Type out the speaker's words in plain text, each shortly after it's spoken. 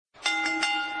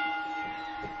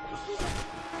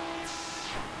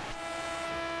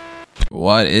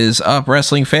What is up,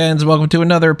 wrestling fans? Welcome to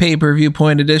another pay-per-view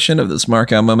point edition of the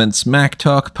Smarkout Moment Smack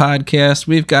Talk podcast.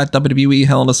 We've got WWE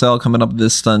Hell in a Cell coming up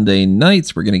this Sunday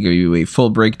night. We're going to give you a full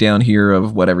breakdown here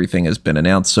of what everything has been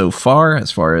announced so far,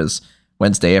 as far as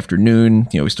Wednesday afternoon.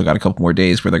 We still got a couple more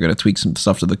days where they're going to tweak some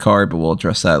stuff to the card, but we'll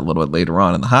address that a little bit later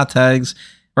on in the hot tags.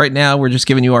 Right now, we're just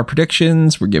giving you our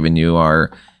predictions. We're giving you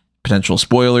our potential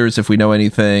spoilers if we know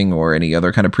anything, or any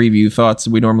other kind of preview thoughts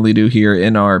that we normally do here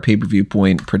in our pay-per-view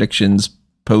point predictions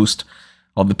post,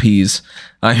 all the P's.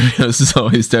 I'm your host, as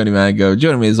always, Tony Mango.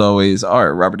 Joining me as always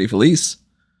are Robert D. Felice.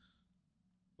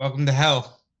 Welcome to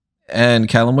Hell. And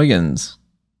Callum Wiggins.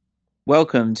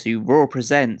 Welcome to Raw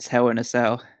Presents Hell in a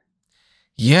Cell.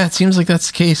 Yeah, it seems like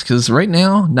that's the case, because right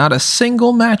now, not a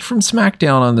single match from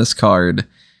SmackDown on this card,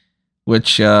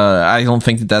 which I don't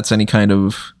think that that's any kind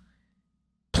of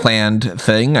planned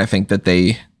thing. I think that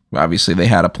they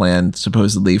had a plan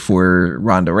supposedly for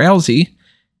Ronda Rousey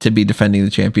to be defending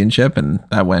the championship, and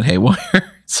that went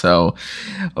haywire. So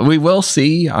we will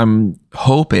see. I'm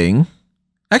hoping.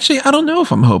 Actually, I don't know if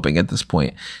I'm hoping at this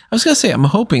point. I was going to say I'm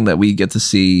hoping that we get to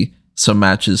see some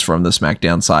matches from the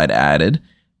SmackDown side added.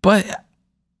 But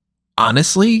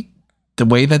honestly, the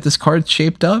way that this card's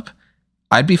shaped up,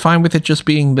 I'd be fine with it just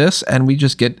being this, and we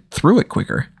just get through it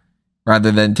quicker,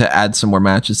 rather than to add some more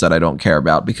matches that I don't care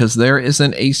about, because there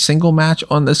isn't a single match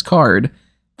on this card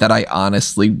that I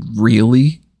honestly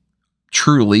really,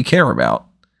 truly care about.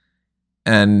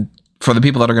 And for the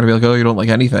people that are going to be like, oh, you don't like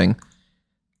anything,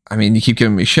 I mean, you keep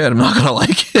giving me shit, I'm not going to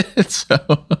like it. So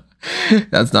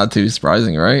that's not too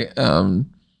surprising, right?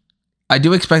 I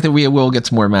do expect that we will get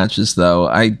some more matches, though.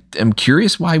 I am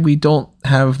curious why we don't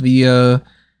have the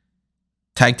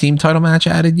tag team title match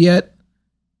added yet.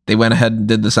 They went ahead and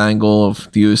did this angle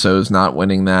of the Usos not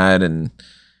winning that, and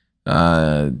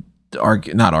not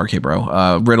RK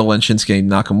Bro, Riddle and Shinsuke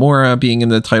Nakamura being in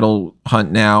the title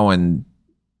hunt now, and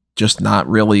just not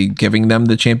really giving them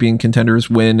the champion contenders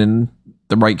win in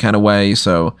the right kind of way.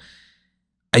 So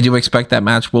I do expect that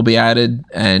match will be added,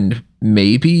 and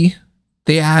maybe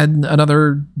they add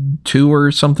another 2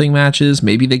 or something matches.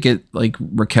 Maybe they get like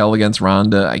Raquel against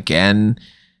Ronda again.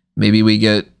 Maybe we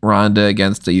get Ronda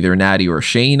against either Natty or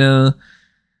Shayna.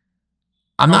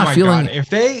 I'm not feeling... God. If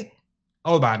they...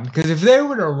 Hold on. Because if they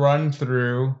were to run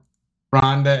through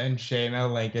Ronda and Shayna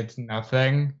like it's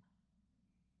nothing,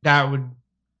 that would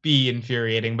be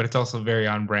infuriating, but it's also very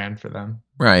on brand for them.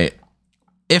 Right.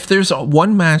 If there's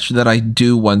one match that I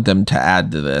do want them to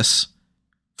add to this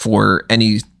for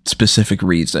any specific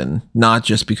reason, not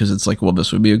just because it's like, well,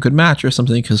 this would be a good match or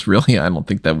something, because really, I don't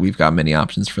think that we've got many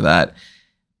options for that.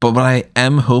 But what I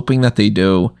am hoping that they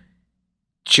do,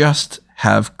 just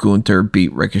have Gunther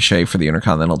beat Ricochet for the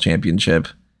Intercontinental Championship.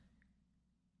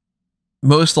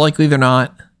 Most likely they're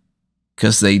not,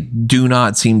 because they do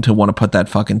not seem to want to put that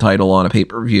fucking title on a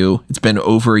pay-per-view. It's been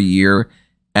over a year,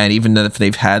 and even if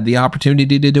they've had the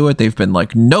opportunity to do it, they've been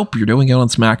like, nope, you're doing it on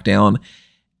SmackDown.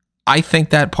 I think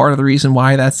that part of the reason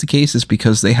why that's the case is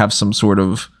because they have some sort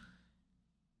of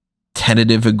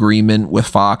tentative agreement with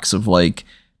Fox of like,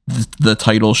 the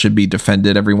title should be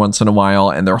defended every once in a while,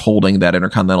 and they're holding that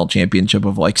Intercontinental Championship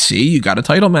of like, see, you got a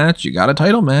title match.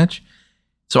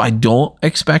 So I don't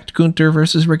expect Gunther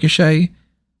versus Ricochet,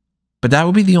 but that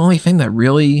would be the only thing that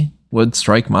really would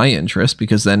strike my interest,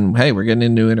 because then, hey, we're getting a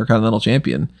new Intercontinental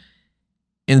Champion.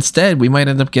 Instead, we might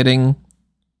end up getting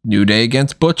New Day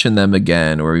against Butch and them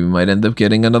again, or we might end up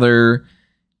getting another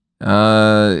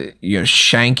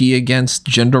Shanky against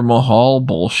Jinder Mahal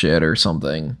bullshit or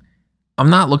something. I'm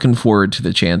not looking forward to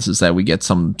the chances that we get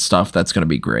some stuff that's going to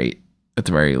be great, at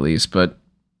the very least, but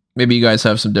maybe you guys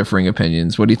have some differing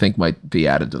opinions. What do you think might be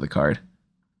added to the card?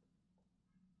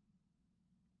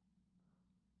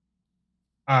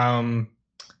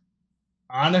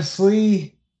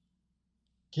 Honestly,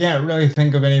 can't really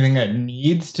think of anything that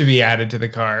needs to be added to the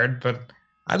card, but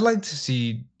I'd like to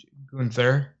see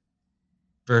Gunther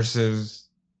versus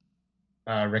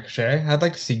Ricochet. I'd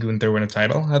like to see Gunther win a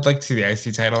title. I'd like to see the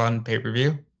IC title on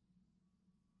pay-per-view.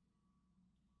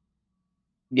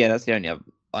 Yeah, that's the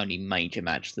only major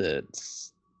match that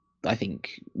I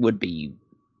think would be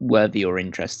worthy or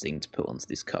interesting to put onto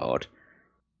this card.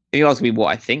 If you ask me what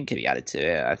I think could be added to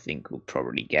it, I think we'll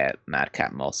probably get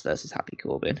Madcap Moss versus Happy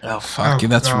Corbin. Oh, fuck you,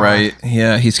 that's God. Right.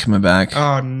 Yeah, he's coming back.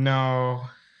 Oh, no.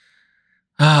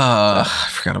 I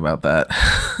forgot about that.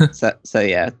 so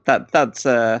yeah,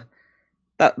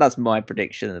 that's my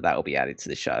prediction that will be added to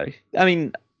the show. I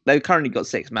mean, they've currently got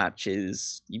 6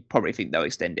 matches. You probably think they'll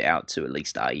extend it out to at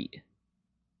least 8.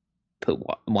 Put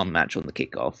one match on the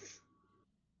kickoff.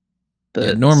 But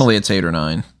yeah, normally it's 8 or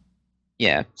 9.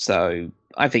 Yeah, so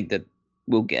I think that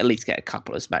we'll at least get a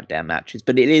couple of SmackDown matches,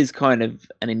 but it is kind of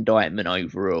an indictment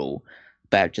overall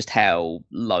about just how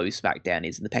low SmackDown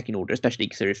is in the pecking order, especially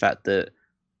considering the fact that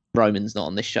Roman's not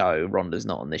on this show, Ronda's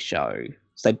not on this show,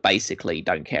 so they basically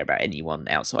don't care about anyone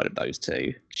outside of those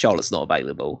two. Charlotte's not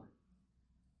available,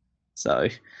 so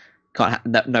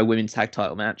no women's tag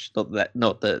title match. Not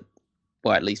that.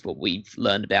 Well, at least what we've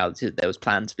learned about it, there was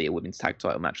planned to be a women's tag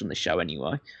title match on the show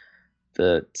anyway.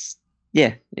 But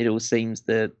yeah, it all seems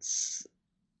that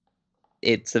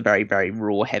it's a very, very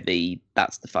Raw heavy.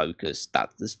 That's the focus.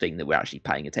 That's the thing that we're actually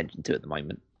paying attention to at the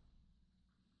moment.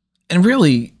 And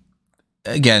really,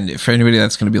 again, for anybody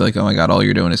that's going to be like, oh my God, all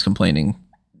you're doing is complaining,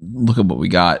 look at what we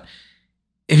got.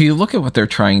 If you look at what they're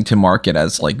trying to market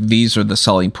as, like, these are the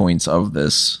selling points of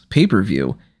this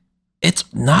pay-per-view, it's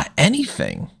not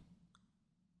anything.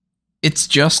 It's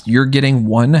just you're getting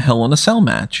one Hell in a Cell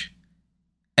match.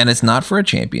 And it's not for a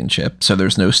championship, so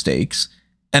there's no stakes.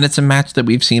 And it's a match that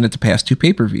we've seen at the past two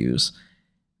pay-per-views.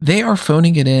 They are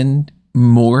phoning it in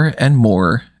more and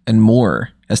more and more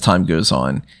as time goes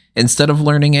on, instead of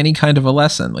learning any kind of a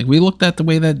lesson. Like, we looked at the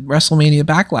way that WrestleMania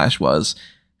Backlash was,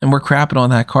 and we're crapping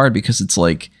on that card because it's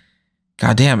like,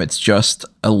 goddamn, it's just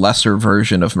a lesser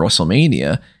version of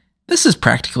WrestleMania. This is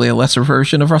practically a lesser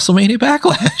version of WrestleMania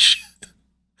Backlash.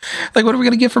 Like, what are we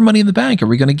going to get for Money in the Bank? Are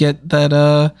we going to get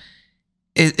that,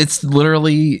 it's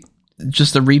literally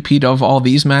just a repeat of all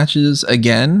these matches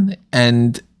again,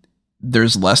 and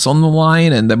there's less on the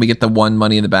line, and then we get the one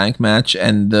Money in the Bank match,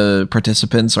 and the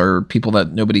participants are people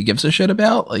that nobody gives a shit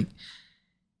about? Like,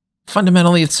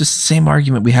 fundamentally, it's just the same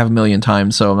argument we have a million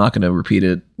times, so I'm not going to repeat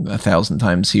it 1,000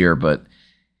 times here, but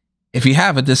if you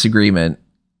have a disagreement,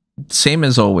 same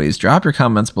as always, drop your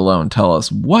comments below and tell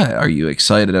us, what are you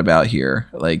excited about here?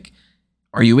 Like,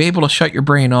 are you able to shut your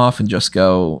brain off and just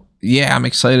go, yeah, I'm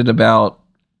excited about,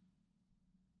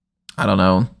 I don't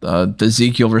know, the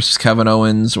Ezekiel versus Kevin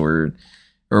Owens or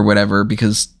whatever,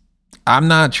 because I'm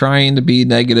not trying to be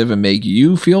negative and make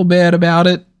you feel bad about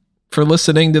it for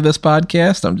listening to this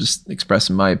podcast. I'm just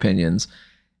expressing my opinions,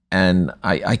 and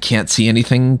I can't see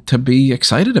anything to be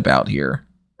excited about here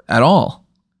at all.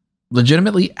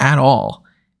 Legitimately at all.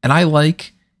 And I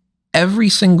like every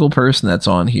single person that's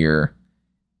on here,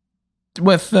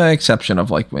 with the exception of,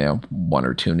 like, you know, one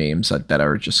or two names that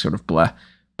are just sort of blah.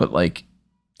 But, like,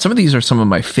 some of these are some of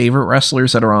my favorite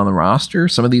wrestlers that are on the roster.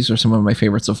 Some of these are some of my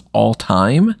favorites of all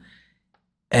time.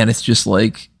 And it's just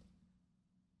like,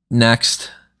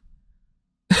 next.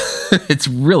 It's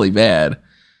really bad.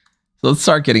 So let's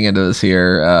start getting into this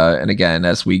here. And again,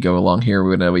 as we go along here, we're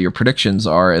going to know what your predictions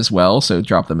are as well. So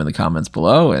drop them in the comments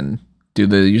below and do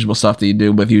the usual stuff that you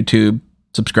do with YouTube.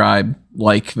 Subscribe,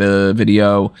 like the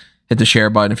video, hit the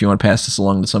share button if you want to pass this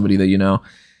along to somebody that you know.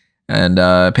 And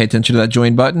pay attention to that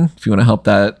join button if you want to help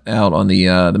that out on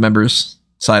the members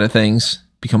side of things.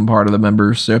 Become part of the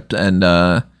membership and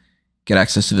get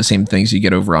access to the same things you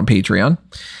get over on Patreon.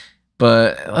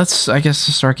 But let's, I guess,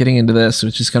 start getting into this,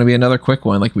 which is going to be another quick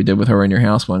one like we did with Her in Your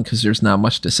House one, because there's not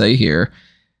much to say here.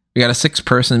 We got a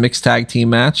 6-person mixed tag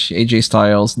team match. AJ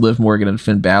Styles, Liv Morgan, and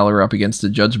Finn Balor up against the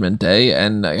Judgment Day.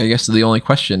 And I guess the only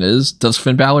question is, does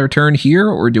Finn Balor turn here,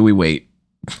 or do we wait?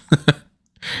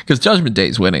 Because Judgment Day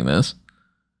is winning this.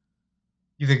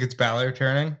 You think it's Balor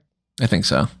turning? I think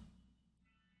so.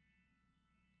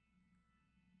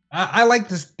 I like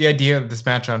the idea of this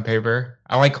match on paper.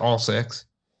 I like all 6.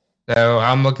 So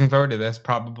I'm looking forward to this.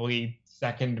 Probably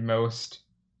second most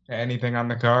to anything on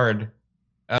the card.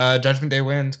 Judgment Day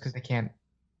wins because they can't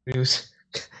lose.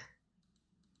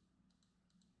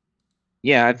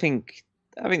 Yeah, I think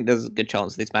there's a good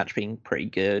chance of this match being pretty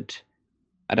good.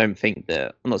 I don't think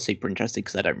that I'm not super interested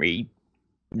because I don't really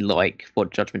like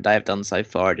what Judgment Day have done so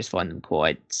far. I just find them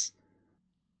quite,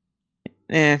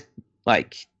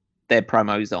 like their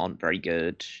promos aren't very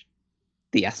good.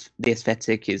 The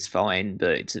aesthetic is fine,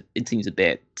 but it seems a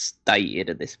bit dated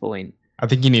at this point. I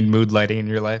think you need mood lighting in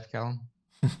your life, Callum.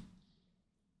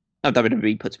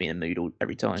 WWE puts me in a mood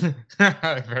every time.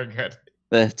 Very good.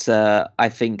 But I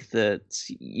think that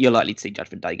you're likely to see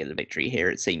Judgment Day get the victory here.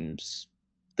 It seems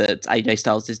that AJ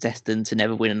Styles is destined to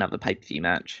never win another pay-per-view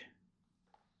match.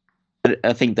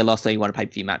 I think the last time he won a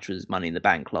pay-per-view match was Money in the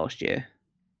Bank last year.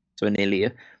 So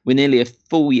we're nearly a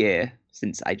full year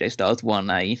since AJ Styles won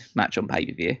a match on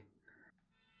pay-per-view.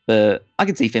 But I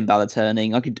could see Finn Balor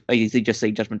turning. I could easily just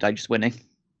see Judgment Day just winning.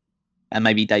 And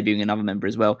maybe debuting another member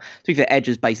as well. To be fair, Edge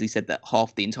has basically said that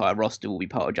half the entire roster will be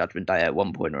part of Judgment Day at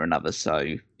one point or another.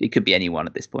 So it could be anyone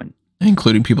at this point.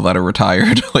 Including people that are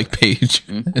retired, like Paige.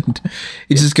 Mm-hmm. And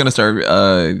he's just going to start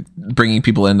bringing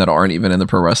people in that aren't even in the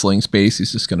pro wrestling space.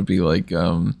 He's just going to be like,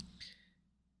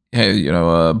 hey,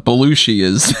 Belushi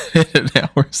is now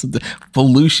or something.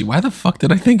 Belushi. Why the fuck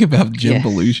did I think about Jim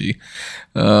Belushi?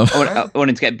 I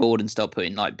wanted to get bored and start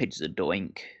putting like pictures of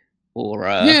Doink or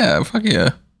fuck yeah,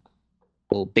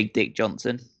 or Big Dick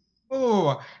Johnson.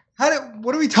 Oh,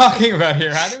 what are we talking about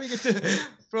here? How did we get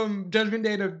from Judgment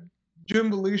Day to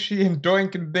Jim Belushi and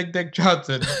Doink and Big Dick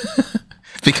Johnson?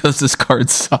 Because this card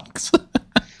sucks.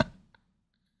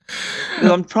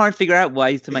 I'm trying to figure out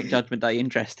ways to make Judgment Day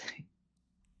interesting.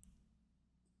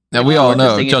 Now, we all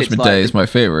know Judgment Day is my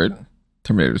favorite.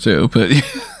 Terminator 2, but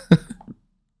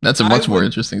that's a much more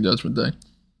interesting Judgment Day.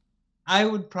 I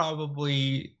would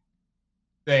probably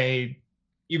say,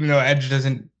 even though Edge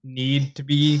doesn't need to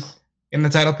be in the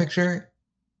title picture,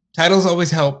 titles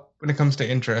always help when it comes to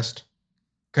interest,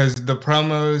 because the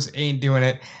promos ain't doing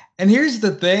it. And here's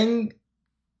the thing.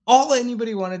 All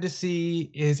anybody wanted to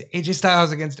see is AJ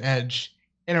Styles against Edge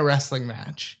in a wrestling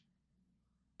match.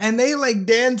 And they like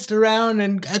danced around,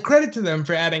 and credit to them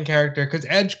for adding character, because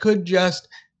Edge could just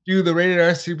do the rated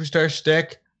R superstar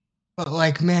shtick. But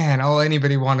like, man, all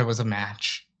anybody wanted was a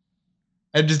match.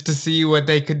 And just to see what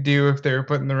they could do if they were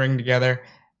putting the ring together.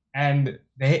 And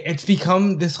it's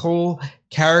become this whole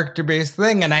character-based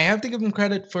thing. And I have to give them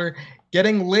credit for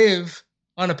getting Liv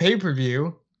on a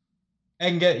pay-per-view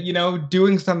and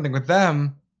doing something with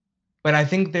them. But I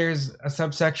think there's a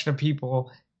subsection of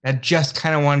people that just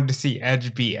kind of wanted to see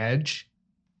Edge be Edge.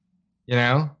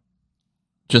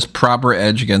 Just proper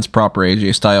Edge against proper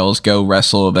AJ Styles, go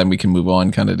wrestle, then we can move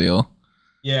on kind of deal.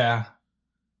 Yeah.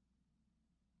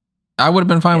 I would have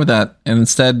been fine with that. And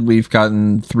instead, we've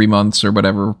gotten 3 months or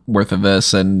whatever worth of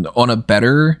this, and on a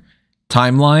better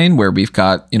timeline where we've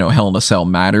got, Hell in a Cell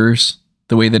matters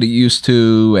the way that it used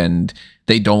to, and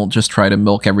they don't just try to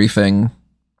milk everything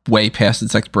way past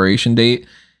its expiration date.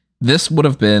 This would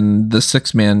have been the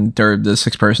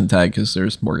 6-person tag, because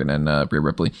there's Morgan and Rhea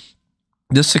Ripley.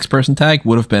 This 6-person tag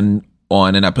would have been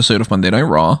on an episode of Monday Night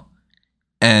Raw,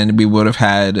 and we would have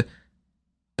had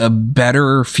a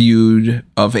better feud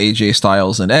of AJ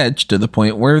Styles and Edge, to the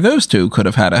point where those two could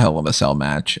have had a Hell in a Cell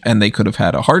match, and they could have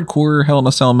had a hardcore Hell in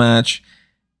a Cell match,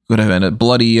 could have been a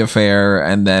bloody affair,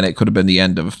 and then it could have been the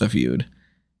end of the feud.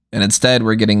 And instead,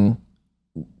 we're getting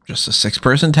just a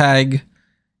 6-person tag,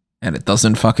 and it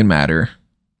doesn't fucking matter.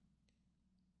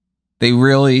 They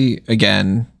really,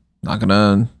 again, not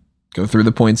gonna go through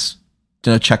the points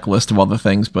in a checklist of all the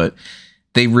things, but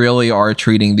they really are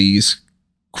treating these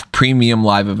premium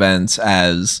live events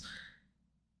as,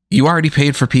 you already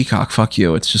paid for Peacock, fuck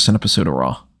you, it's just an episode of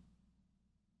Raw.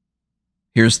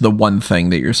 Here's the one thing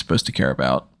that you're supposed to care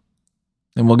about.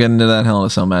 And we'll get into that Hell in a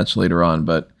Cell match later on,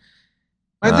 but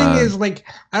my thing is,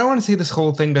 I don't want to say this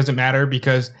whole thing doesn't matter,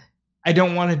 because I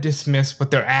don't want to dismiss what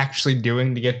they're actually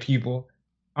doing to get people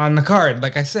on the card.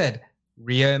 Like I said,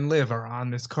 Rhea and Liv are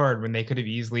on this card when they could have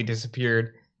easily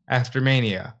disappeared after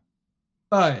Mania.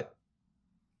 But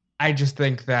I just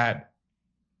think that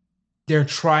they're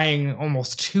trying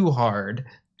almost too hard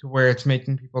to where it's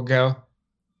making people go,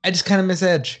 I just kind of miss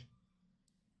Edge.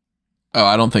 Oh,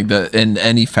 I don't think that in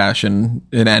any fashion,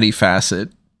 in any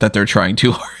facet, that they're trying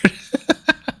too hard.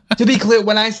 To be clear,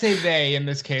 when I say they, in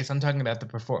this case, I'm talking about the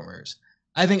performers.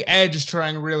 I think Edge is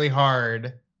trying really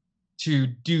hard to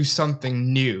do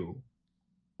something new,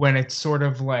 when it's sort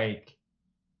of like,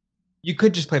 you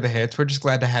could just play the hits. We're just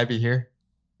glad to have you here,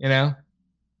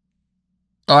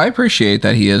 Oh, I appreciate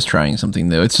that he is trying something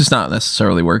new. It's just not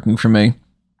necessarily working for me.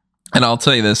 And I'll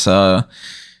tell you this,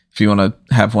 if you want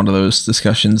to have one of those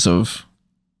discussions of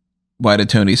why did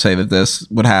Tony say that this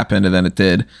would happen and then it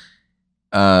did,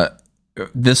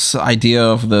 this idea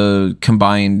of the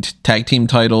combined tag team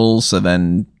titles, and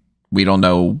then we don't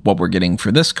know what we're getting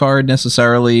for this card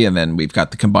necessarily, and then we've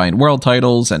got the combined world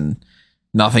titles, and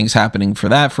nothing's happening for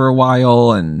that for a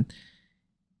while, and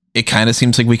it kind of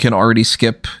seems like we can already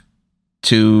skip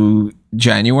to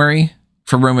January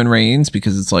for Roman Reigns,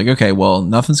 because it's like, okay, well,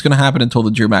 nothing's going to happen until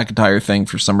the Drew McIntyre thing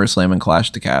for SummerSlam and Clash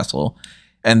at the Castle,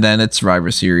 and then it's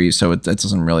Survivor Series, so it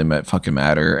doesn't really fucking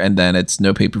matter, and then it's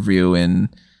no pay-per-view in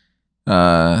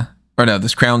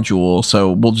this Crown Jewel,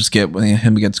 so we'll just get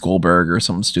him against Goldberg or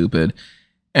something stupid,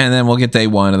 and then we'll get day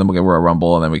one, and then we'll get Royal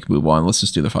Rumble, and then we can move on. Let's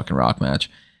just do the fucking Rock match.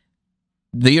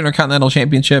 The Intercontinental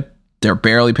Championship, they're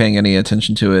barely paying any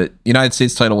attention to it. United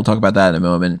States title, we'll talk about that in a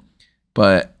moment,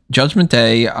 but Judgment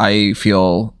Day, I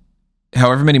feel,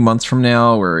 however many months from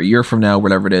now, or a year from now,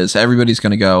 whatever it is, everybody's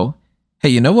going to go, hey,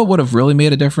 you know what would have really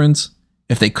made a difference?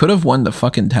 If they could have won the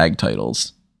fucking tag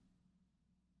titles.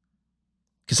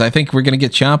 Because I think we're going to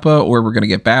get Ciampa or we're going to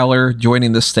get Balor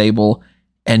joining the stable,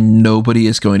 and nobody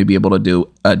is going to be able to do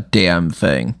a damn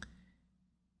thing.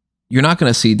 You're not going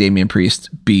to see Damian Priest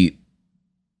beat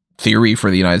Theory for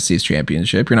the United States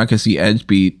Championship. You're not going to see Edge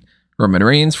beat Roman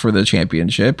Reigns for the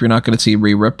championship. You're not going to see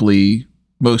Rhea Ripley,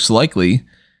 most likely,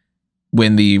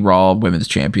 win the Raw Women's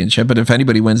Championship. But if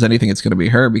anybody wins anything, it's going to be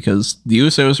her, because the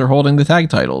Usos are holding the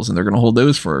tag titles, and they're going to hold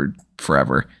those for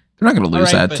forever. They're not going to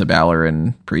lose that to Balor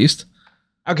and Priest.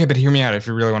 Okay, but hear me out. If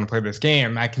you really want to play this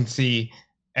game, I can see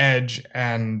Edge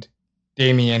and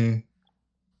Damian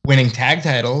winning tag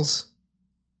titles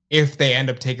if they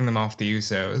end up taking them off the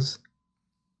Usos.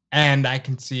 And I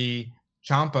can see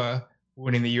Ciampa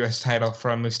winning the U.S. title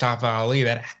from Mustafa Ali.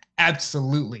 That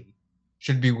absolutely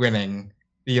should be winning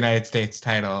the United States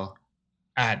title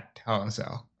at Hell in a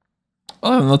Cell.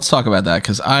 Well, let's talk about that,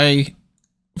 because I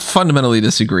fundamentally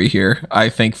disagree here. I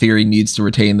think Theory needs to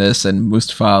retain this, and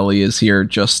Mustafa Ali is here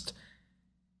just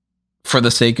for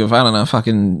the sake of, I don't know,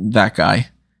 fucking that guy.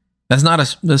 That's not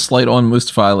a slight on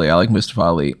Mustafa Ali. I like Mustafa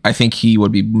Ali. I think he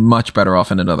would be much better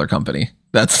off in another company.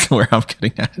 That's where I'm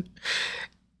getting at.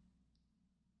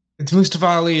 It's Mustafa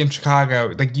Ali in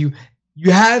Chicago. Like, you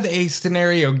have a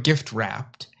scenario gift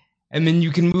wrapped, and then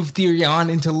you can move Theory on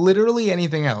into literally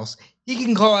anything else. He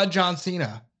can call out John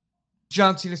Cena.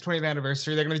 John Cena's 20th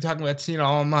anniversary. They're going to be talking about Cena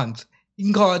all month. He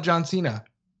can call out John Cena.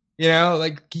 You know,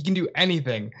 like, he can do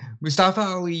anything. Mustafa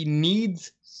Ali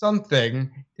needs something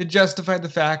to justify the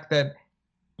fact that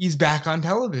he's back on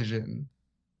television.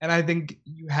 And I think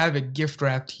you have it gift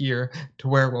wrapped here to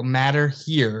where it will matter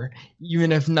here,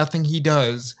 even if nothing he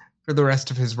does for the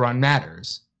rest of his run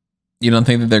matters. You don't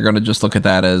think that they're going to just look at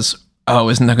that as, oh,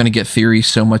 isn't that going to get Theory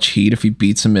so much heat if he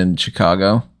beats him in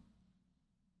Chicago?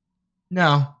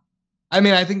 No. I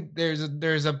mean, I think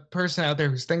there's a person out there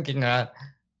who's thinking that,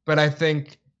 but I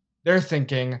think they're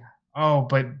thinking, oh,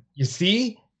 but you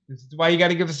see, this is why you got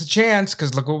to give us a chance,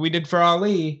 because look what we did for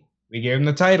Ali. We gave him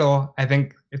the title. I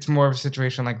think it's more of a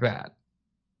situation like that.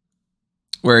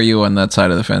 Where are you on that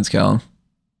side of the fence, Callum?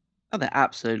 Oh, they're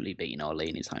absolutely beating Ali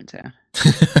in his hometown.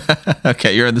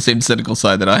 Okay, you're on the same cynical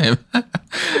side that I am.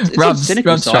 It's Rob's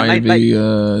side, trying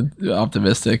to be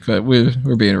optimistic, but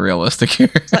we're being realistic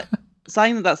here.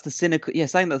 Saying that's the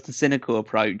cynical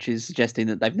approach is suggesting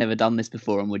that they've never done this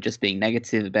before and we're just being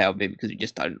negative about it because we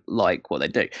just don't like what they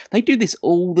do. They do this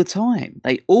all the time.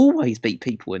 They always beat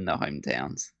people in their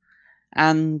hometowns.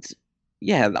 And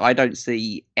yeah, I don't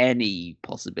see any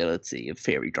possibility of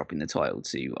Theory dropping the title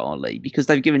to Ali because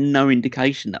they've given no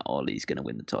indication that Ali's going to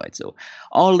win the title.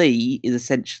 Ali is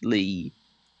essentially,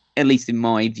 at least in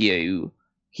my view,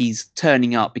 he's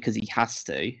turning up because he has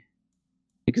to,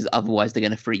 because otherwise they're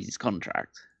going to freeze his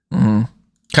contract. Mm-hmm.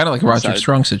 Kind of like a Roderick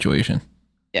Strong situation.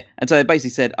 Yeah, and so they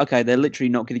basically said, okay, they're literally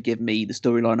not going to give me the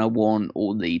storyline I want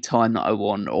or the time that I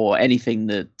want or anything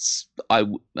that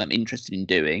I'm interested in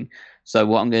doing. So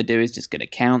what I'm going to do is just going to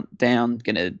count down,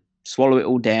 going to swallow it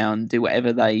all down, do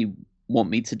whatever they want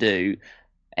me to do,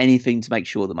 anything to make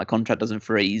sure that my contract doesn't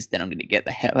freeze, then I'm going to get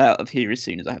the hell out of here as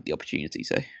soon as I have the opportunity.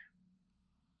 So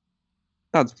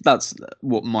that's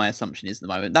what my assumption is at the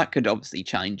moment. That could obviously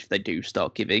change if they do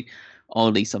start giving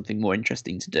Ali something more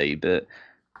interesting to do, but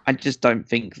I just don't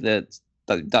think that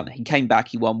they've done it. He came back,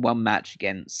 he won one match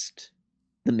against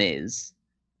The Miz,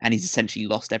 and he's essentially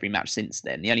lost every match since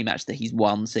then. The only match that he's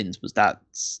won since was that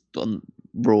on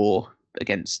Raw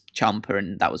against Ciampa,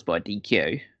 and that was by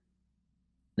DQ.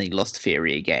 Then he lost to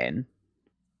Theory again.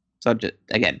 So I just,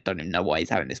 again, don't even know why he's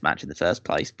having this match in the first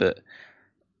place. But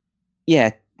yeah,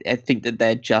 I think that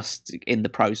they're just in the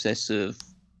process of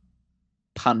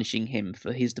punishing him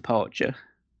for his departure.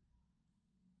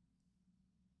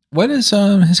 When is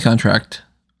his contract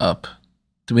up?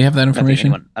 Do we have that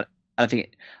information? I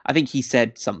think he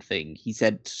said something. He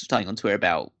said something on Twitter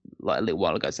about like a little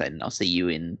while ago, saying, "I'll see you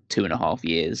in 2.5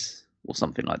 years" or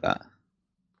something like that.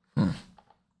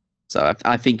 So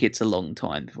I think it's a long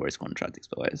time before his contract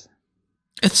expires.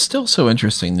 It's still so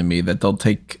interesting to me that they'll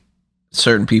take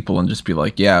certain people and just be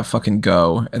like, "Yeah, fucking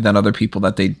go," and then other people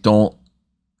that they don't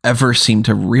ever seem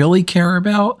to really care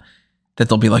about, that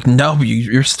they'll be like, "No,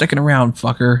 you're sticking around,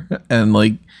 fucker," and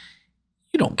like,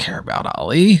 you don't care about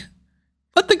Ali.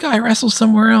 Let the guy wrestle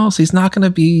somewhere else. He's not going to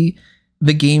be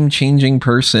the game-changing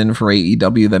person for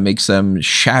AEW that makes them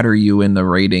shatter you in the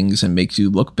ratings and makes you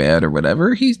look bad or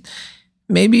whatever.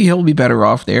 Maybe he'll be better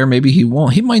off there. Maybe he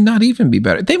won't. He might not even be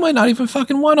better. They might not even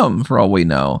fucking want him for all we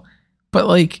know. But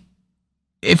like,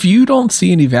 if you don't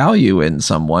see any value in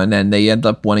someone and they end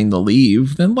up wanting to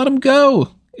leave, then let them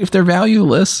go. If they're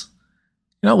valueless,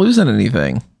 you're not losing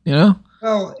anything, you know?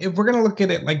 Well, if we're going to look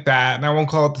at it like that, and I won't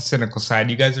call it the cynical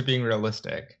side, you guys are being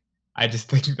realistic. I just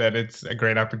think that it's a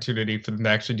great opportunity for them to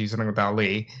actually do something with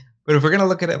Ali. But if we're going to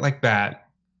look at it like that,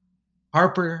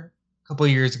 Harper, a couple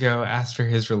of years ago, asked for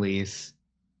his release.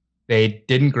 They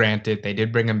didn't grant it. They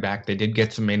did bring him back. They did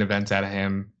get some main events out of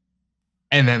him.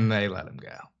 And then they let him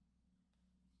go.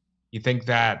 You think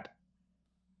that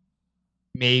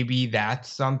maybe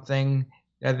that's something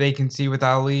that they can see with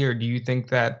Ali? Or do you think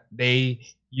that they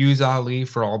use Ali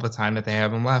for all the time that they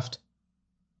have him left?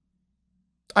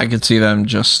 I could see them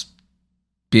just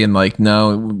being like,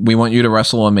 no, we want you to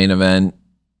wrestle a main event.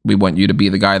 We want you to be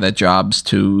the guy that jobs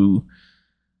to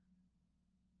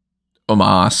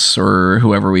Omos or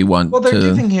whoever we want. Well, they're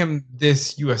giving him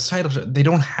this U.S. title. They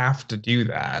don't have to do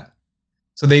that.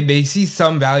 So they see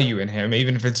some value in him,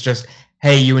 even if it's just,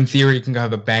 hey, you in theory can go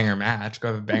have a banger match. Go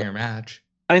have a banger match.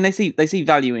 I mean, they see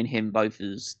value in him both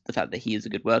as the fact that he is a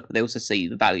good worker, but they also see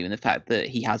the value in the fact that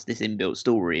he has this inbuilt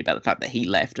story about the fact that he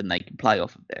left and they can play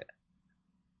off of it.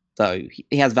 So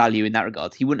he has value in that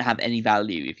regard. He wouldn't have any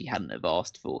value if he hadn't have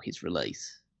asked for his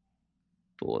release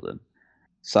for them.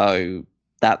 So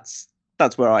that's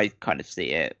where I kind of see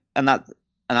it, and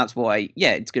that's why,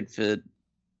 yeah, it's good for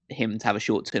him to have a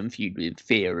short-term feud with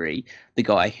Theory, the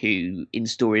guy who in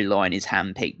storyline is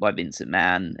handpicked by Vince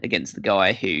McMahon against the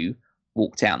guy who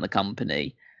walked out in the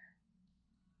company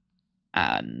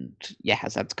and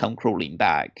has had to come crawling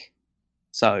back.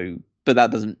 So, but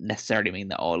that doesn't necessarily mean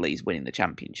that Ali's winning the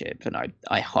championship, and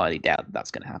I highly doubt that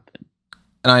that's going to happen.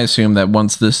 And I assume that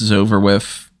once this is over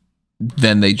with,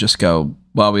 then they just go,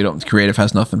 well, creative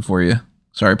has nothing for you.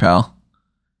 Sorry, pal.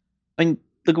 I mean,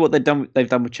 look at what they've done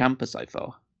with Ciampa so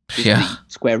far. Just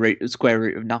the square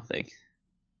root of nothing.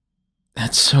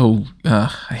 That's so... I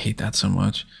hate that so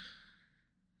much.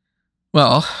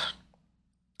 Well,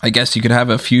 I guess you could have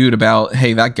a feud about,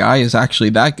 hey, that guy is actually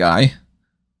that guy.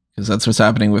 Because that's what's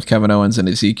happening with Kevin Owens and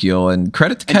Ezekiel. And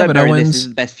credit to Kevin Owens. This is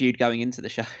the best feud going into the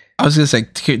show. I was going to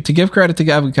say, to give credit to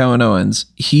Kevin Owens,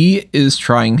 he is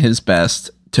trying his best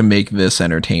to make this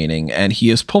entertaining. And he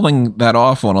is pulling that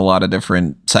off on a lot of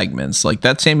different segments. Like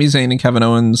that Sami Zayn and Kevin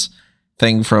Owens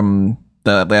thing from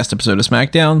the last episode of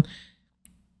SmackDown,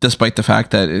 despite the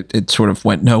fact that it sort of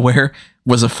went nowhere,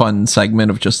 was a fun segment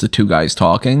of just the two guys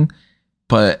talking.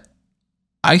 But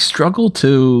I struggle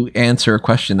to answer a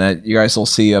question that you guys will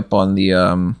see up on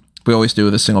the, we always do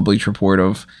the Single Bleach report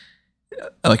of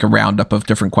like a roundup of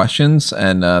different questions.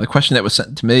 And the question that was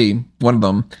sent to me, one of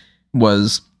them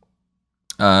was,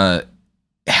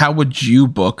 how would you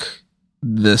book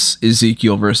this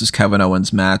Ezekiel versus Kevin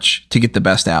Owens match to get the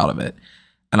best out of it?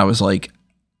 And I was like,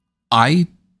 I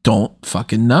don't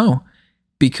fucking know,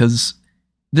 because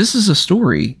this is a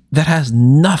story that has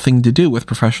nothing to do with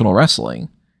professional wrestling.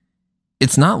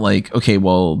 It's not like, okay,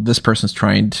 well, this person's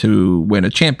trying to win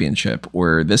a championship,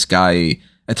 or this guy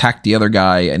attacked the other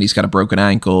guy and he's got a broken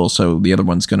ankle, so the other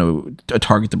one's going to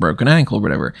target the broken ankle or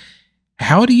whatever.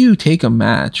 How do you take a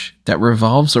match that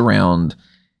revolves around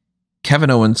Kevin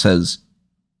Owens says,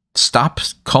 stop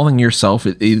calling yourself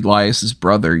Elias's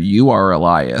brother, you are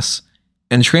Elias,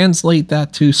 and translate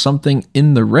that to something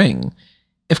in the ring?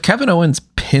 If Kevin Owens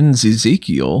pins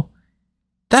Ezekiel,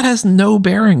 that has no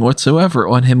bearing whatsoever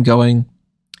on him going,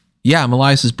 yeah, I'm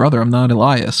Elias's brother, I'm not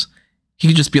Elias. He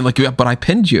could just be like, yeah, but I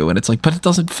pinned you. And it's like, but it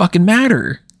doesn't fucking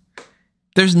matter.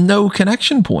 There's no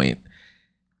connection point.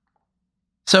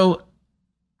 So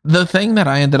the thing that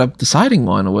I ended up deciding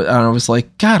on, I was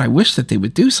like, God, I wish that they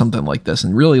would do something like this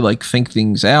and really like think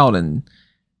things out and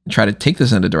try to take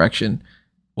this in a direction.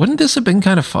 Wouldn't this have been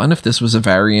kind of fun if this was a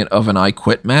variant of an I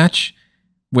Quit match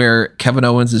where Kevin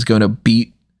Owens is going to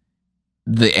beat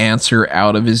the answer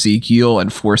out of Ezekiel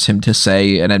and force him to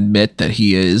say and admit that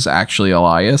he is actually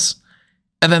Elias?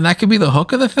 And then that could be the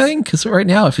hook of the thing? Because right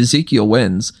now, if Ezekiel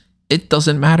wins, it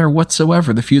doesn't matter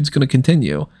whatsoever. The feud's going to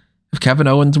continue. If Kevin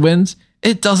Owens wins,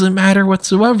 it doesn't matter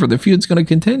whatsoever. The feud's going to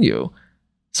continue.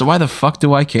 So why the fuck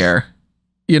do I care?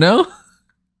 You know?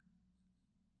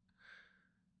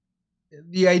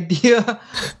 The idea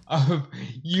of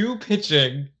you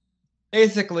pitching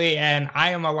basically an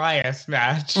I Am Elias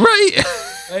match. Right.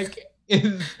 Like,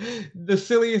 is the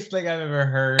silliest thing I've ever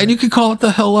heard. And you could call it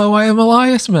the Hello, I Am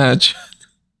Elias match.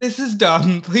 This is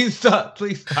dumb. Please stop.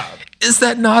 Please stop. Is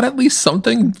that not at least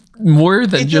something more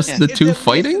than just the two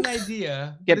fighting? An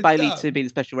idea. Get Bailey to be the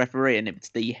special referee, and it's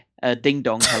the Ding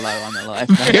Dong Hello, I'm Alive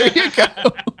match. There you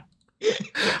go.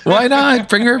 Why not?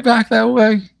 Bring her back that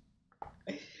way.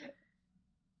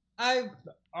 I've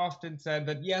often said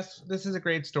that, yes, this is a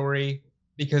great story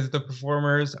because the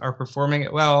performers are performing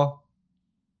it well,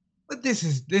 but this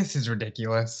is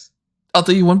ridiculous. I'll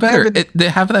do you one better.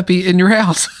 Have that be in your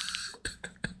house.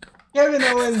 Kevin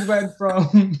Owens went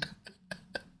from...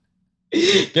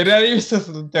 Get out of your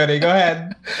system, Tony. Go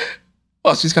ahead.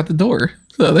 Well, she's got the door.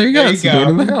 So there you go. It's the door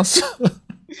to the house.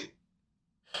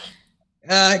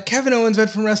 Kevin Owens went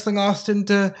from wrestling Austin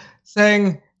to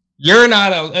saying, "You're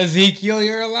not Ezekiel,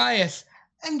 you're Elias."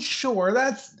 And sure,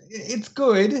 it's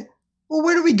good. Well,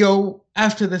 where do we go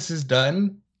after this is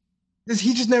done? Does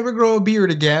he just never grow a beard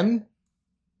again?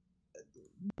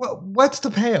 What's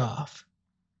the payoff?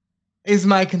 Is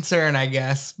my concern, I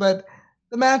guess. But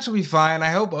the match will be fine. I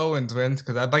hope Owens wins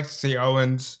because I'd like to see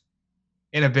Owens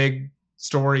in a big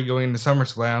story going to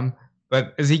SummerSlam.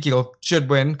 But Ezekiel should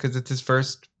win because it's his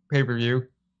first pay-per-view,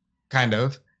 kind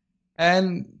of.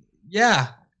 And yeah,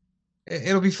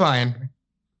 it'll be fine.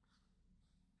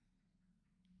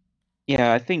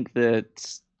 Yeah, I think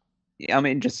that I'm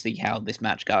interested to see how this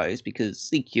match goes because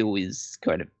Ezekiel is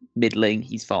kind of middling.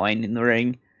 He's fine in the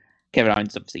ring. Kevin Owens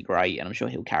is obviously great, and I'm sure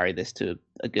he'll carry this to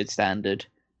a good standard.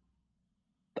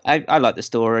 I like the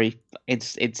story.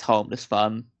 It's harmless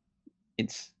fun.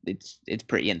 It's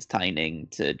pretty entertaining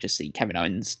to just see Kevin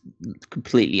Owens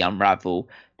completely unravel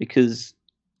because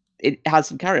it has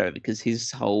some carryover because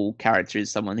his whole character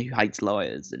is someone who hates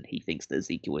liars and he thinks that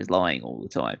Ezekiel is lying all the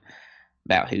time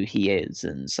about who he is,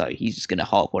 and so he's just going to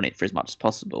harp on it for as much as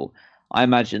possible. I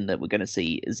imagine that we're going to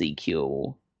see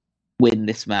Ezekiel win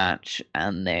this match,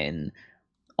 and then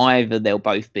either they'll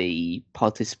both be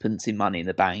participants in Money in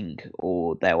the Bank,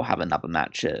 or they'll have another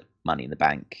match at Money in the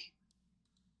Bank.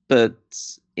 But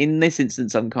in this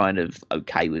instance, I'm kind of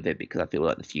okay with it because I feel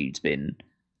like the feud's been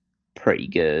pretty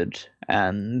good,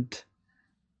 and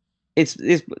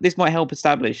this might help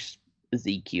establish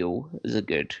Ezekiel as a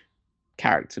good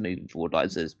character moving forward, like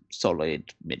as a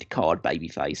solid mid-card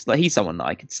babyface. Like he's someone that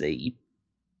I could see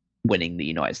winning the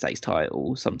United States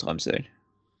title sometime soon.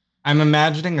 I'm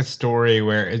imagining a story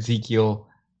where Ezekiel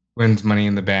wins Money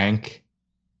in the Bank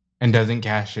and doesn't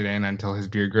cash it in until his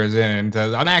beard grows in and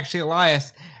says, "I'm actually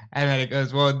Elias." And then it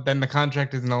goes, well, then the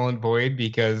contract is null and void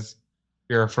because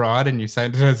you're a fraud and you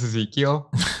signed it as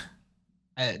Ezekiel.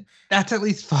 That's at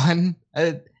least fun.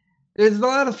 There's a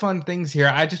lot of fun things here.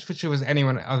 I just wish it was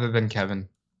anyone other than Kevin.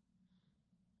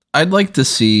 I'd like to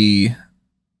see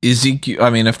Ezekiel. I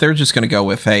mean, if they're just going to go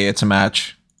with, hey, it's a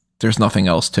match, there's nothing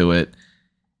else to it,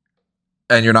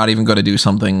 and you're not even going to do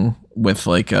something with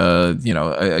like a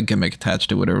gimmick attached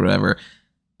to it or whatever,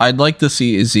 I'd like to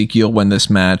see Ezekiel win this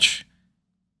match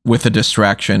with a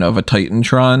distraction of a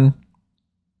Titantron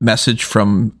message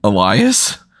from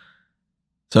Elias.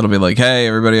 So it'll be like, hey,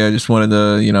 everybody, I just wanted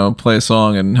to, play a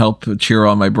song and help cheer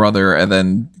on my brother. And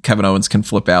then Kevin Owens can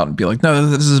flip out and be like, no,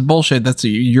 this is bullshit.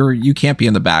 You can't be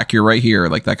in the back. You're right here.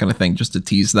 Like that kind of thing, just to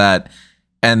tease that.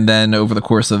 And then over the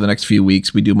course of the next few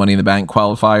weeks, we do Money in the Bank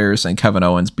qualifiers and Kevin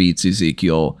Owens beats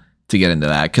Ezekiel to get into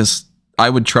that. Because I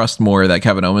would trust more that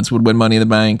Kevin Owens would win Money in the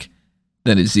Bank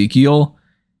than Ezekiel.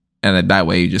 And that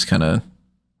way you just kind of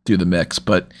do the mix.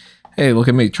 But hey, look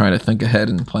at me trying to think ahead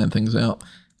and plan things out.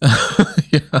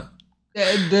 Yeah.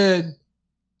 The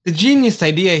genius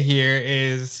idea here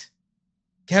is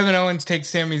Kevin Owens takes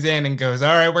Sami Zayn and goes,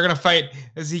 all right, we're going to fight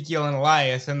Ezekiel and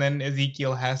Elias. And then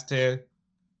Ezekiel has to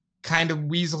kind of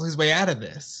weasel his way out of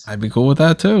this. I'd be cool with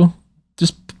that too.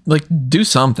 Just like do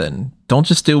something. Don't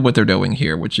just do what they're doing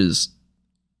here, which is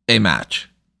a match.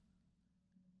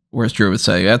 Whereas Drew would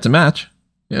say, yeah, it's a match.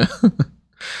 Yeah.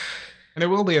 And it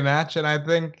will be a match. And I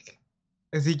think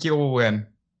Ezekiel will win.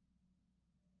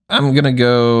 I'm going to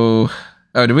go...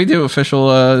 Oh, did we do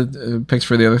official picks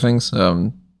for the other things?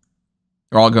 We're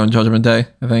all going Judgment Day,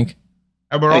 I think.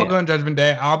 We're all going Judgment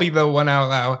Day. I'll be the one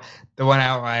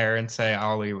outlier and say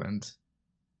Ali wins.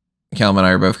 Callum and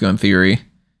I are both going Theory.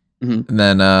 Mm-hmm. And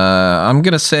then I'm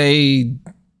going to say...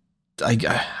 I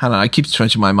don't know. I keep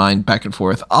switching my mind back and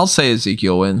forth. I'll say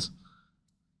Ezekiel wins.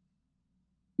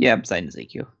 Yeah, I'm saying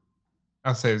Ezekiel.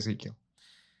 I'll say Ezekiel.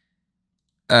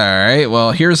 All right.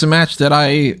 Well, here's a match that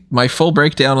my full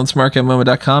breakdown on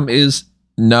smartcatmoment.com is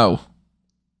no.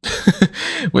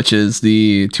 Which is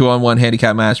the 2-on-1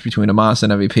 handicap match between Omos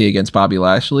and MVP against Bobby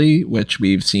Lashley, which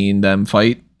we've seen them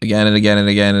fight again and again and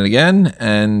again and again.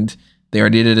 And they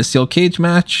already did a steel cage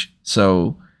match.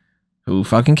 So who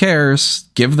fucking cares?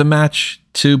 Give the match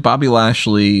to Bobby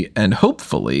Lashley, and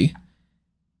hopefully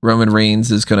Roman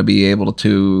Reigns is going to be able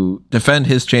to defend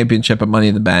his championship at Money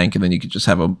in the Bank, and then you could just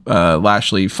have a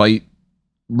Lashley fight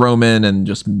Roman and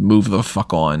just move the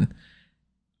fuck on.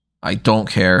 I don't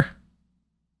care.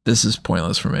 This is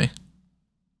pointless for me.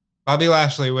 Bobby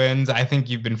Lashley wins. I think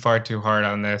you've been far too hard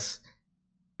on this.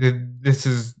 This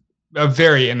is a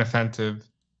very inoffensive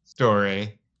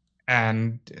story,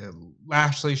 and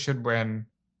Lashley should win,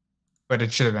 but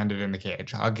it should have ended in the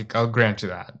cage. I'll grant you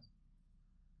that.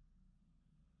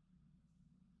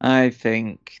 I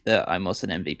think that Omos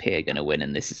and MVP are going to win,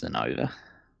 and this isn't over.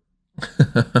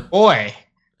 Boy,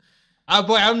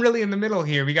 I'm really in the middle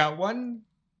here. We got one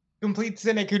complete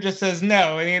cynic who just says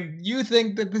no. I mean, you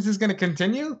think that this is going to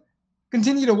continue?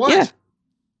 Continue to what?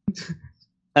 Yeah.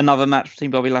 Another match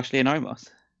between Bobby Lashley and Omos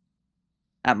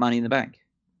at Money in the Bank.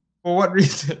 For what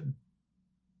reason?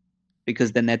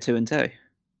 Because then they're 2-2.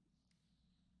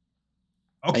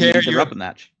 Okay, a rubber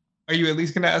match. Are you at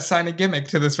least going to assign a gimmick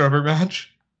to this rubber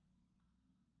match?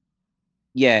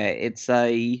 Yeah, it's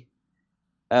a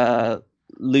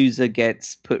loser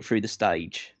gets put through the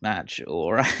stage match,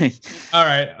 or all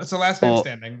right. So last man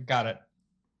standing, got it.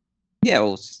 Yeah,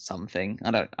 or something.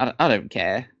 I don't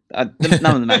care. None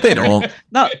of the matches. They don't.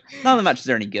 None of the matches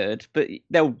are any good, but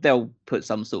they'll put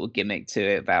some sort of gimmick to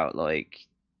it about like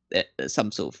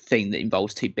some sort of thing that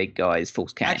involves two big guys.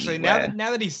 Falls count. Actually, now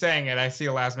that he's saying it, I see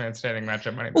a last man standing match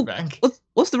at Money in the Bank.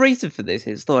 What's the reason for this?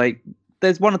 It's like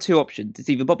there's one or two options. It's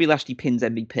either Bobby Lashley pins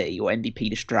MVP or MVP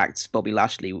distracts Bobby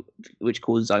Lashley, which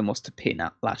causes Omos to pin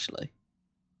at Lashley.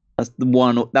 That's the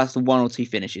one or two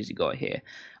finishes you got here.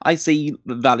 I see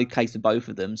the valid case of both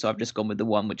of them, so I've just gone with the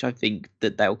one which I think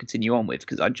that they'll continue on with,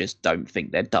 because I just don't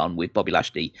think they're done with Bobby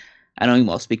Lashley and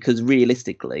Omos, because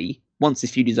realistically, once this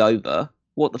feud is over,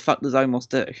 what the fuck does Omos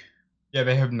do? Yeah,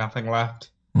 they have nothing left.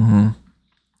 Mm-hmm.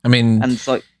 I mean, and it's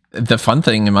like, the fun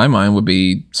thing in my mind would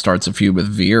be starts a feud with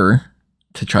Veer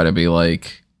to try to be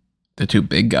like the two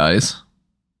big guys.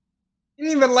 You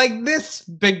didn't even like this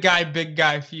big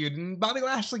guy feud, and Bobby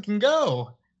Lashley can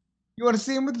go. You want to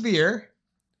see him with Veer?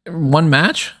 One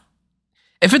match?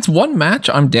 If it's one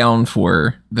match, I'm down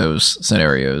for those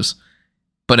scenarios.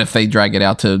 But if they drag it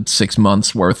out to 6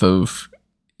 months worth of,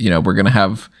 we're going to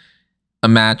have a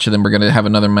match, and then we're going to have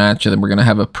another match, and then we're going to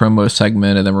have a promo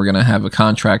segment, and then we're going to have a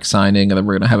contract signing, and then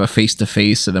we're going to have a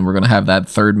face-to-face, and then we're going to have that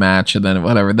third match, and then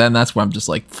whatever, then that's where I'm just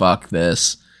like, fuck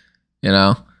this,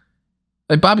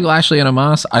 Like Bobby Lashley and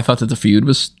Omos, I thought that the feud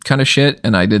was kind of shit,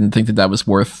 and I didn't think that was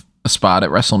worth a spot at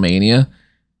WrestleMania.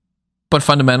 But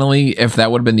fundamentally, if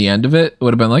that would have been the end of it, it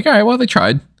would have been like, all right, well, they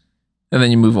tried. And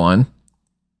then you move on.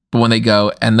 But when they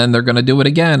go, and then they're going to do it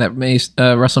again at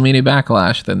WrestleMania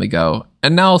Backlash, then they go,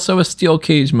 and now also a steel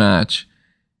cage match.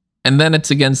 And then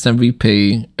it's against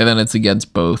MVP, and then it's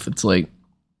against both. It's like,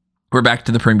 we're back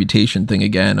to the permutation thing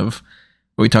again of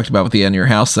what we talked about with the In Your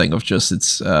House thing of just,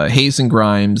 it's Hayes and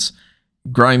Grimes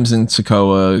and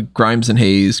Sikoa, Grimes and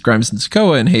Hayes, Grimes and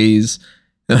Sikoa and Hayes,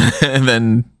 and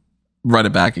then run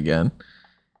it back again.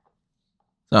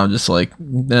 So I'm just like,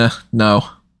 no.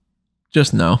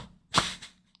 Just no.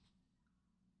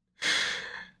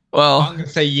 Well, I'm going to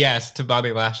say yes to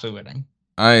Bobby Lashley winning.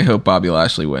 I hope Bobby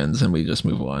Lashley wins and we just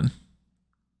move on.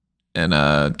 And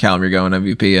Callum, you're going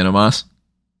MVP and Omos?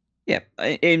 Yeah,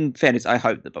 in fairness, I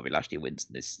hope that Bobby Lashley wins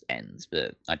and this ends,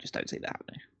 but I just don't see that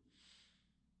happening.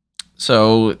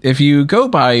 So if you go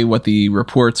by what the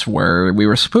reports were, we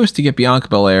were supposed to get Bianca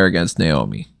Belair against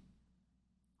Naomi.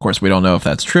 Of course, we don't know if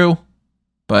that's true,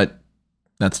 but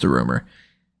that's the rumor.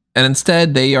 And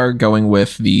instead, they are going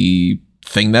with the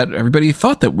thing that everybody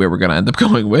thought that we were going to end up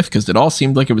going with, because it all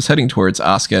seemed like it was heading towards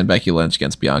Asuka and Becky Lynch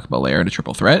against Bianca Belair in a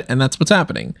triple threat, and that's what's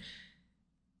happening.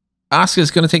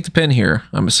 Asuka's going to take the pin here,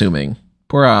 I'm assuming.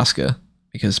 Poor Asuka,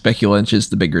 because Becky Lynch is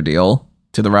the bigger deal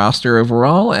to the roster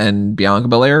overall, and Bianca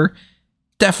Belair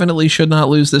definitely should not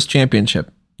lose this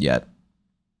championship yet.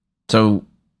 So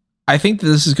I think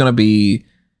this is going to be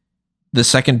the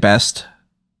second best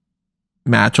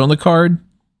match on the card,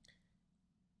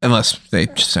 unless they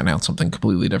just announce something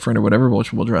completely different or whatever,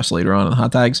 which we'll address later on in the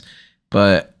hot tags.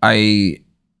 But I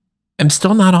am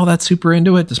still not all that super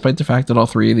into it, despite the fact that all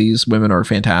three of these women are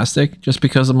fantastic, just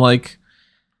because I'm like,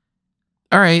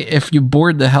 all right, if you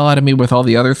bored the hell out of me with all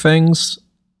the other things,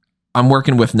 I'm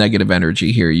working with negative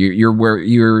energy here.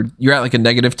 You're at like a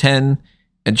negative 10,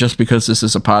 and just because this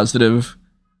is a positive,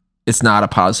 it's not a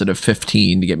positive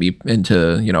 15 to get me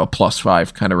into, a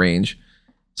 +5 kind of range.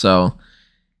 So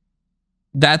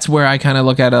that's where I kind of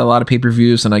look at a lot of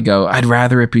pay-per-views and I go, I'd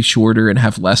rather it be shorter and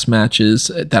have less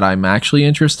matches that I'm actually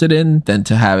interested in than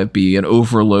to have it be an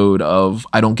overload of,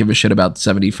 I don't give a shit about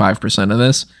 75% of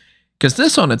this. Because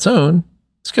this on its own,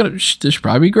 this should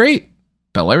probably be great.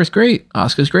 Belair is great.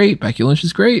 Asuka's great. Becky Lynch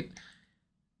is great.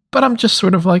 But I'm just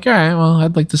sort of like, all right, well,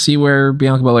 I'd like to see where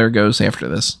Bianca Belair goes after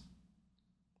this.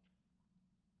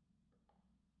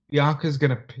 Bianca's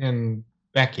going to pin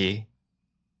Becky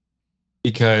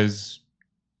because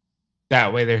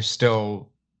that way there's still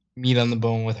meat on the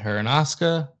bone with her and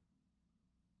Asuka.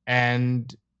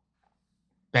 And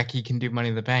Becky can do Money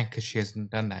in the Bank because she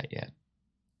hasn't done that yet.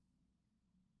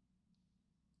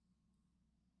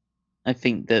 I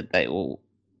think that they will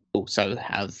also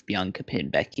have Bianca pin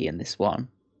Becky in this one.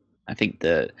 I think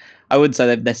that I wouldn't say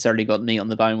they've necessarily got meat on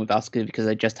the bone with Asuka because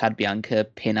they just had Bianca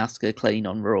pin Asuka clean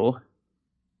on Raw.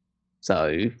 So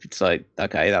it's like,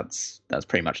 okay, that's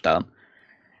pretty much done.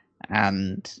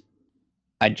 And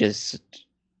I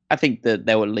think that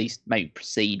they'll at least maybe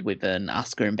proceed with an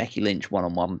Asuka and Becky Lynch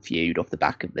one-on-one feud off the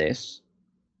back of this.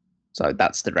 So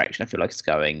that's the direction I feel like it's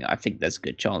going. I think there's a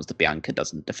good chance that Bianca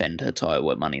doesn't defend her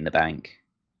title at Money in the Bank.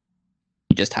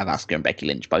 You just have Asuka and Becky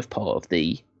Lynch both part of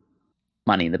the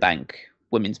Money in the Bank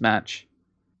women's match.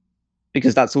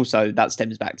 Because that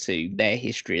stems back to their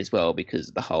history as well,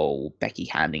 because the whole Becky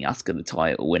handing Asuka the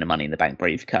title, win a Money in the Bank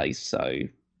briefcase. So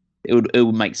it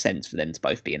would make sense for them to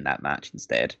both be in that match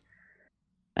instead.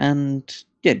 And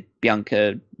yeah,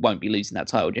 Bianca won't be losing that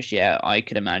title just yet. I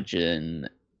could imagine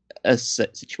a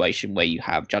situation where you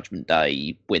have Judgment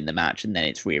Day win the match, and then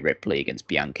it's Rhea Ripley against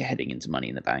Bianca heading into Money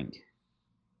in the Bank.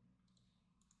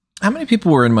 How many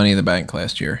people were in Money in the Bank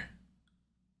last year?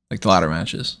 Like the ladder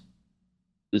matches?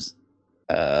 It was,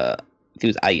 I think it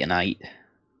was 8 and 8.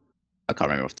 I can't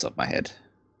remember off the top of my head.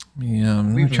 Yeah,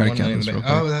 I'm going to try to count this real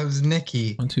quick. Oh, that was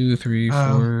Nikki. 1, 2, 3,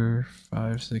 4,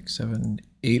 5, 6, 7,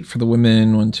 8 for the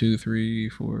women. 1, 2, 3,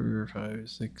 4, 5,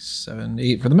 6, 7,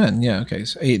 8 for the men. Yeah, okay,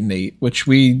 so 8 and 8, which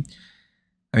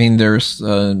there's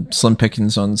slim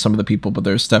pickings on some of the people, but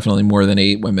there's definitely more than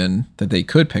 8 women that they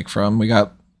could pick from. We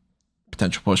got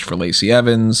potential push for Lacey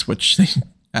Evans, which they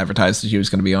advertised that she was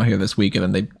going to be on here this week, and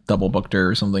then they double booked her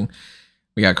or something.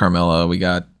 We got Carmella, we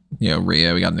got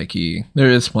Rhea, we got Nikki. There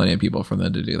is plenty of people for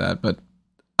them to do that, but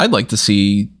I'd like to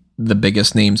see the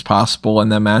biggest names possible in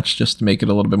that match just to make it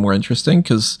a little bit more interesting,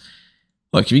 because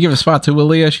look, if you give a spot to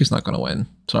Aaliyah, she's not going to win.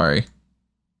 Sorry.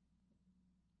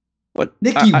 What?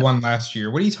 Nikki won last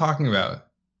year. What are you talking about?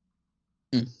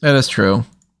 That is true.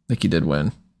 Nikki did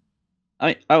win.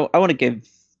 I want to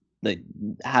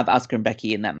have Asuka and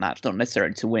Becky in that match, not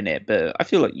necessarily to win it, but I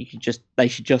feel like they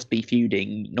should just be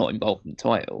feuding, not involved in the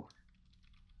title.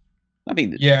 I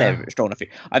think they're strong enough.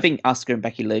 I think Asuka and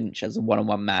Becky Lynch as a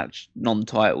one-on-one match,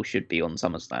 non-title, should be on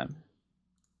SummerSlam.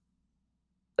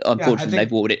 Unfortunately,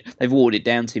 they've watered it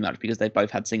down too much because they've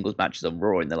both had singles matches on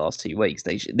Raw in the last 2 weeks.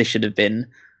 They should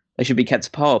be kept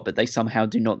apart, but they somehow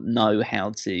do not know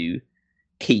how to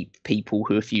keep people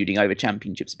who are feuding over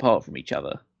championships apart from each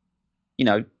other.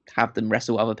 Have them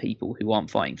wrestle other people who aren't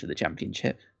fighting for the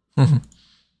championship. Mm-hmm.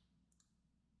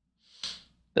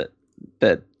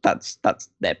 But that's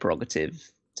their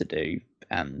prerogative to do,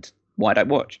 and why don't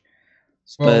watch?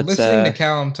 Well, listening to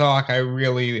Callum talk, I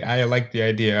like the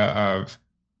idea of,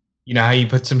 how you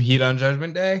put some heat on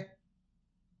Judgment Day?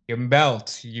 Give him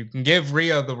belts. You can give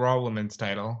Rhea the Raw Women's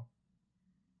title.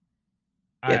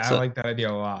 I like that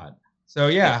idea a lot. So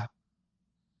yeah,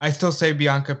 I still say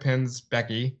Bianca pins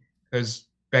Becky, because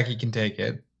Becky can take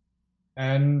it.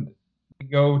 And we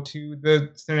go to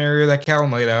the scenario that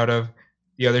Callum laid out of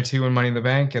the other two in Money in the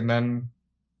Bank, and then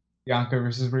Bianca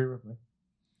versus Rhea Ripley.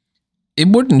 It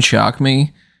wouldn't shock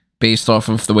me, based off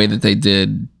of the way that they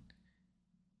did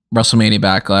WrestleMania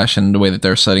Backlash and the way that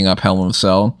they're setting up Hell in a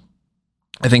Cell.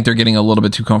 I think they're getting a little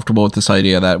bit too comfortable with this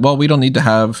idea that, well, we don't need to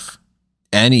have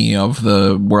any of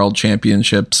the world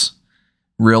championships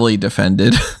really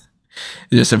defended.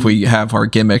 Just if we have our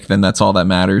gimmick, then that's all that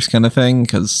matters, kind of thing.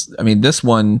 Because this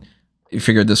one, you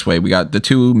figure it this way: we got the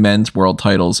 2 men's world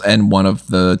titles and one of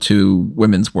the 2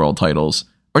 women's world titles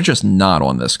are just not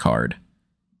on this card,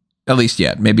 at least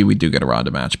yet. Maybe we do get a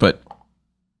Ronda match, but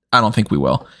I don't think we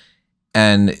will.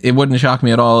 And it wouldn't shock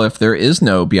me at all if there is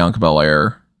no Bianca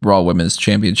Belair Raw Women's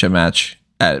Championship match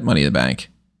at Money in the Bank.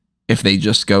 If they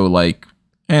just go like,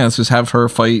 let's just have her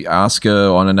fight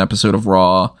Asuka on an episode of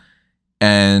Raw,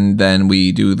 and then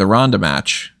we do the Ronda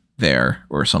match there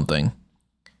or something.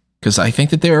 Because I think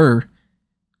that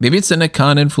maybe it's a Nick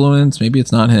Khan influence, maybe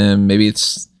it's not him, maybe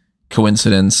it's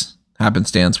coincidence,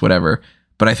 happenstance, whatever.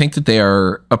 But I think that they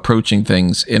are approaching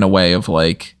things in a way of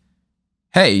like,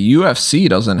 hey, UFC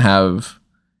doesn't have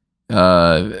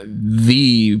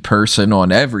the person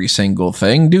on every single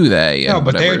thing, do they? No,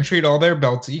 but they treat all their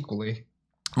belts equally.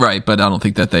 Right, but I don't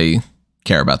think that they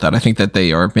care about that. I think that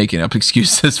they are making up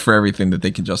excuses for everything that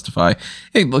they can justify.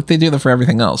 Hey, look, they do that for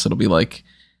everything else. It'll be like,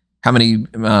 how many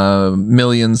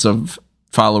millions of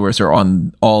followers are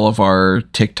on all of our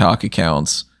TikTok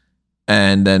accounts,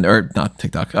 and then, or not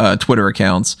TikTok, Twitter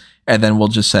accounts, and then we'll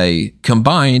just say,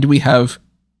 combined, we have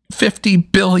 50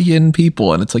 billion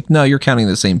people. And it's like, no, you're counting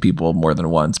the same people more than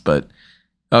once, but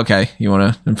okay, you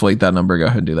want to inflate that number, go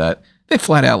ahead and do that. They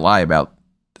flat out lie about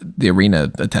the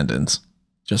arena attendance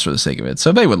just for the sake of it.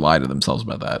 So they would lie to themselves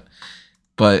about that.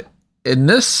 But in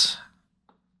this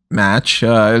match,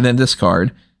 and in this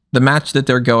card, the match that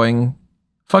they're going,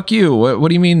 fuck you. What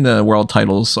do you mean the world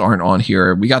titles aren't on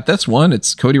here? We got this one.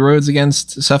 It's Cody Rhodes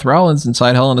against Seth Rollins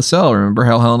inside Hell in a Cell. Remember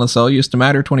how Hell in a Cell used to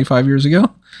matter 25 years ago?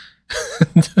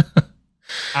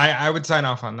 I would sign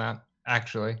off on that,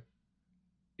 actually.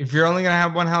 If you're only going to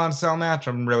have one Hell in a Cell match,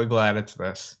 I'm really glad it's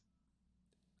this.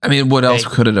 I mean, what else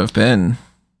could it have been?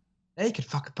 They could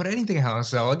fucking put anything in Hell in a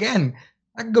Cell. Again,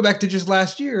 I can go back to just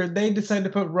last year. They decided to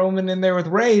put Roman in there with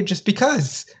Ray just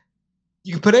because.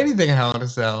 You can put anything in Hell in a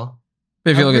Cell.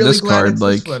 If you look at this card,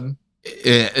 like,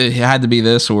 it had to be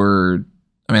this, or,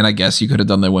 I mean, I guess you could have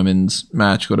done the women's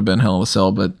match, would have been Hell in a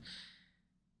Cell, but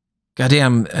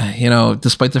goddamn, you know,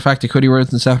 despite the fact that Cody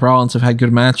Rhodes and Seth Rollins have had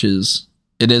good matches,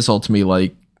 it is ultimately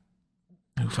like,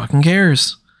 who fucking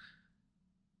cares?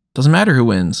 Doesn't matter who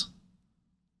wins.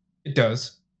 It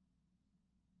does.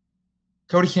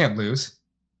 Cody can't lose.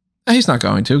 He's not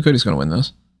going to. Cody's going to win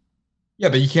this. Yeah,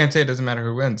 but you can't say it doesn't matter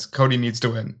who wins. Cody needs to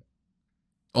win.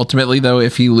 Ultimately, though,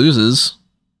 if he loses,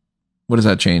 what does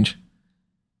that change?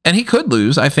 And he could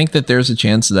lose. I think that there's a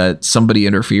chance that somebody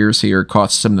interferes here,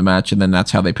 costs him the match, and then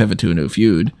that's how they pivot to a new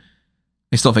feud.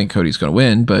 I still think Cody's going to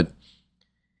win, but...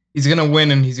 He's going to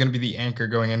win, and he's going to be the anchor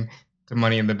going in to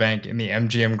Money in the Bank in the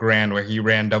MGM Grand, where he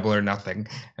ran Double or Nothing.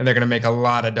 And they're going to make a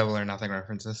lot of Double or Nothing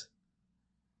references.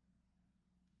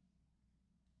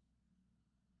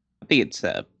 I think it's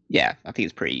I think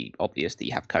it's pretty obvious that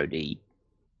you have Cody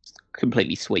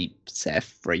completely sweep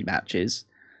Seth 3 matches.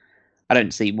 I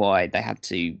don't see why they had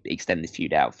to extend this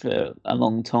feud out for a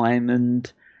long time,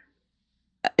 and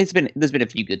there's been a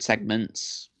few good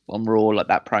segments on Raw, like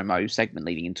that promo segment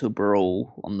leading into a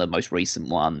brawl on the most recent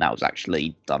one. That was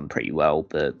actually done pretty well,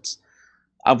 but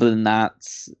other than that,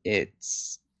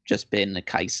 it's just been a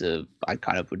case of I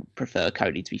kind of would prefer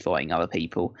Cody to be fighting other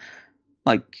people.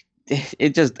 Like,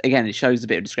 it just, again, it shows a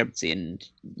bit of discrepancy, and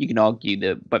you can argue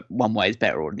that but one way is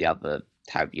better or the other,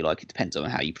 however you like. It depends on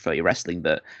how you prefer your wrestling,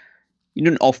 but you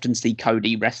don't often see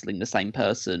Cody wrestling the same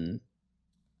person.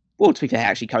 Well, to be fair,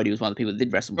 actually, Cody was one of the people that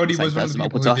did wrestle the same person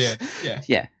multiple times.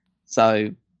 Yeah. So,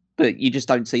 but you just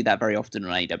don't see that very often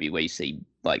on AEW, where you see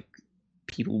like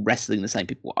people wrestling the same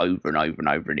people over and over and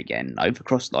over and again, over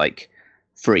across like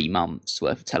 3 months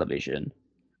worth of television.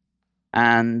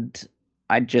 And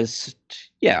I just,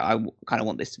 I kind of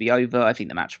want this to be over. I think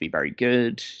the match will be very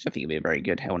good. I think it'll be a very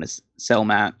good Hell in a Cell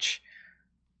match.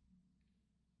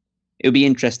 It'll be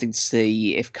interesting to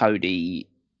see if Cody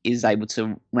is able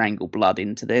to wrangle blood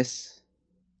into this.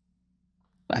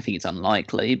 I think it's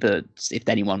unlikely, but if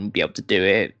anyone would be able to do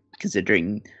it,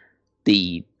 considering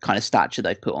the kind of stature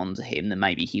they've put onto him, then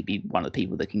maybe he'd be one of the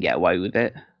people that can get away with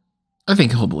it. I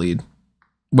think he'll bleed.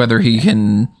 Whether he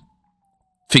can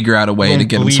figure out a way to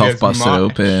get himself busted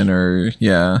open, or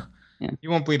he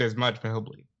won't bleed as much, but he'll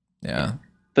bleed. Yeah.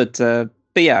 But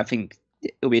yeah, I think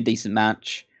it'll be a decent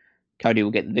match. Cody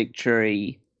will get the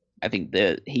victory. I think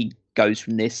that he goes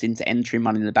from this into entering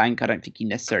Money in the Bank. I don't think he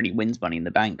necessarily wins Money in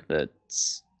the Bank, but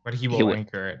he will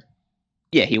anchor it.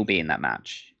 Yeah, he'll be in that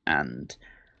match, and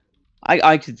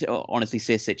I could honestly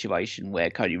see a situation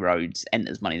where Cody Rhodes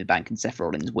enters Money in the Bank and Seth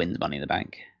Rollins wins Money in the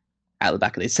Bank. Out of the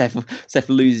back of this, Seth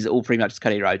loses all 3 matches to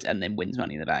Cody Rhodes and then wins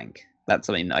Money in the Bank. That's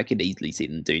something I could easily see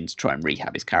them doing to try and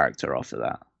rehab his character after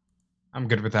that. I'm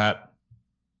good with that.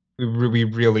 We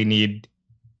really need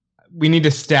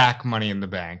to stack Money in the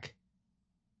Bank,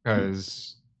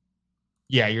 because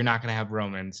you're not going to have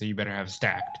Roman, so you better have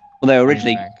stacked. Well,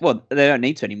 they don't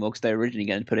need to anymore, because they were originally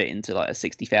going to put it into like a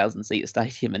 60,000 seat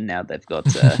stadium, and now they've got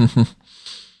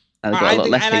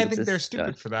I think they're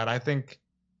stupid for that. I think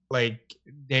like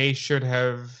they should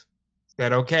have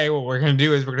said, okay, what we're going to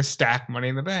do is we're going to stack Money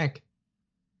in the Bank.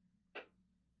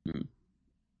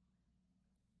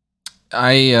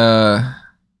 I'm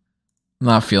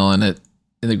not feeling it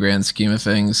in the grand scheme of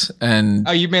things, and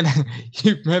you made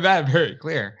that very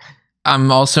clear.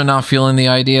 I'm also not feeling the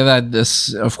idea that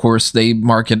this, of course, they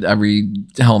market every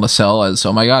Hell in a Cell as,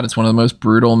 oh my god, it's one of the most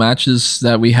brutal matches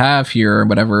that we have here, or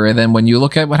whatever. And then when you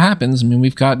look at what happens, I mean,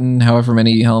 we've gotten however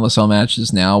many Hell in a Cell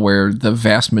matches now where the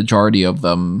vast majority of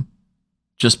them,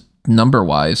 just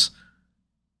number-wise,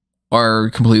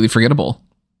 are completely forgettable.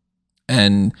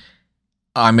 And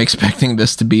I'm expecting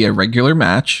this to be a regular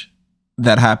match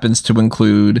that happens to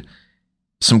include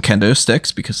some kendo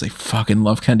sticks, because they fucking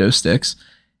love kendo sticks,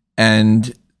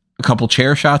 and a couple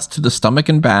chair shots to the stomach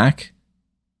and back,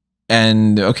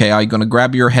 and okay, I'm gonna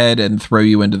grab your head and throw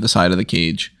you into the side of the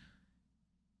cage,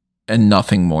 and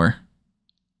nothing more.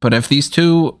 But if these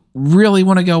two really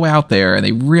want to go out there and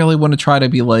they really want to try to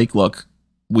be like, look,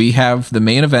 we have the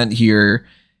main event here,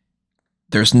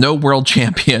 there's no world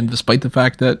champion, despite the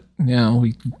fact that,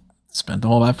 we spent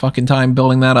all that fucking time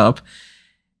building that up,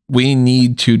 we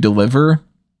need to deliver.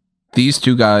 These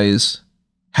two guys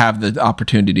have the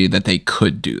opportunity that they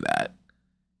could do that.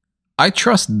 I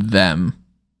trust them.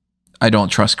 I don't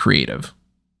trust creative.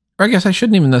 or I guess I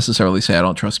shouldn't even necessarily say I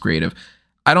don't trust creative.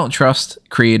 I don't trust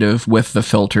creative with the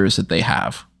filters that they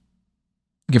have.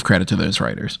 Give credit to those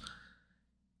writers.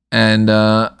 And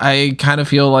I kind of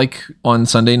feel like on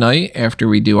Sunday night, after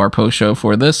we do our post show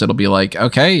for this, it'll be like,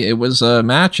 okay, it was a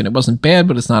match and it wasn't bad,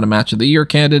 but it's not a match of the year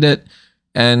candidate.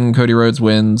 And Cody Rhodes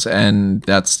wins, and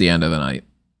that's the end of the night.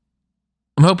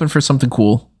 I'm hoping for something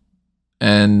cool.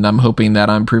 And I'm hoping that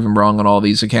I'm proven wrong on all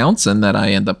these accounts and that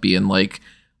I end up being like,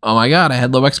 oh my God, I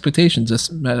had low expectations. This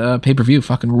pay-per-view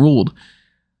fucking ruled.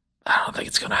 I don't think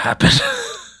it's going to happen.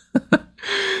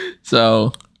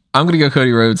 So I'm going to go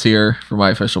Cody Rhodes here for my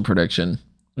official prediction.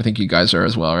 I think you guys are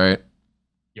as well, right?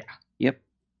 Yeah. Yep.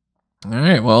 All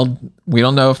right. Well, we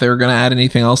don't know if they're going to add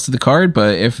anything else to the card,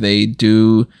 but if they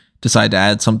do decide to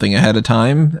add something ahead of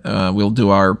time, we'll do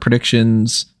our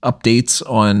predictions updates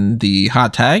on the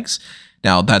hot tags.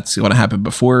 Now, that's going to happen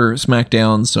before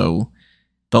SmackDown, so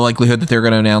the likelihood that they're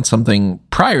going to announce something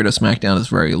prior to SmackDown is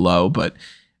very low, but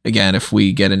again, if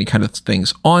we get any kind of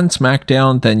things on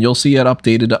SmackDown, then you'll see it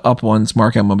updated up on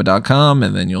smarkoutmoment.com,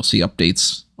 and then you'll see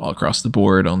updates all across the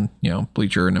board on,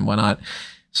 Bleacher and whatnot.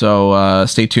 So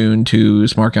stay tuned to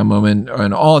Smart Out Moment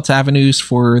and all its avenues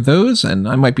for those, and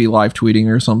I might be live tweeting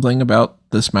or something about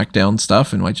the SmackDown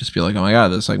stuff, and might just be like, oh my God,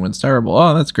 this segment's terrible.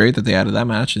 Oh, that's great that they added that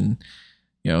match, and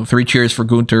 3 cheers for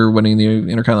Gunther winning the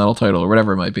Intercontinental title or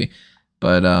whatever it might be.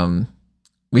 But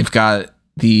we've got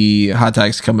the hot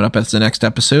tags coming up as the next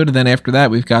episode. And then after that,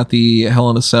 we've got the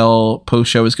Hell in a Cell post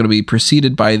show is going to be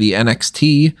preceded by the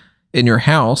NXT in your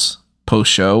house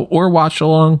post show or watch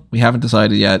along. We haven't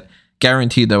decided yet.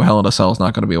 Guaranteed though, Hell in a Cell is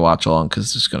not going to be a watch along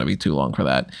because it's going to be too long for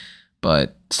that.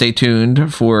 But stay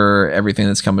tuned for everything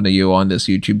that's coming to you on this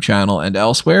YouTube channel and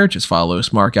elsewhere. Just follow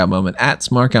Smark Out Moment at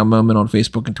Smark Out Moment on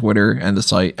Facebook and Twitter and the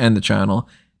site and the channel.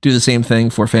 Do the same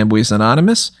thing for Fanboys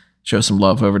Anonymous. Show some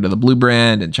love over to the Blue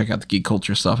Brand and check out the geek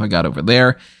culture stuff I got over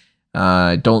there.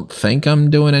 I don't think I'm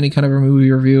doing any kind of a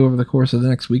movie review over the course of the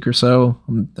next week or so.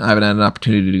 I haven't had an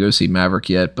opportunity to go see Maverick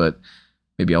yet, but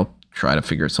maybe I'll try to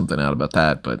figure something out about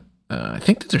that. But I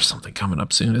think that there's something coming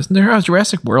up soon, isn't there?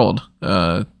 Jurassic World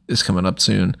is coming up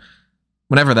soon.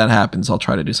 Whenever that happens, I'll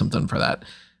try to do something for that.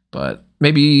 But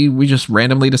maybe we just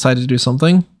randomly decided to do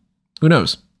something. Who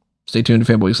knows? Stay tuned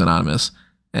to Fanboys Anonymous.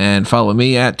 And follow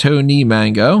me at Tony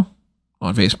Mango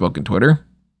on Facebook and Twitter.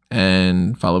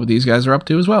 And follow what these guys are up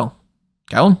to as well.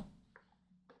 Callum?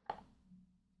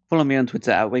 Follow me on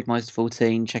Twitter at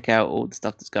Wigmeister14. Check out all the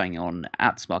stuff that's going on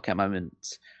at Smark Out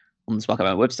Moment, on the Smark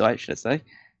Out Moment website, should I say.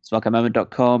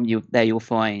 SmarkoutMoment.com. You'll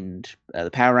find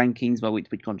the power rankings, my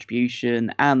week-to-week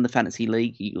contribution, and the Fantasy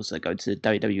League. You also go to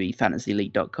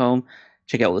WWEFantasyLeague.com.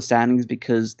 Check out all the standings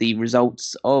because the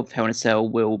results of Hell in a Cell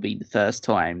will be the first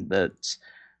time that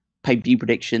pay-per-view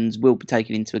predictions will be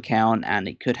taken into account, and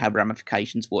it could have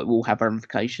ramifications, or it will have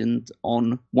ramifications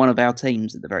on one of our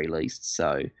teams at the very least.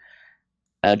 So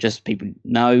just so people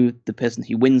know, the person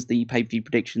who wins the pay-per-view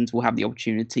predictions will have the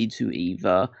opportunity to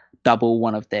either double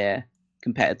one of their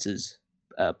competitors'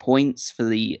 points for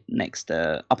the next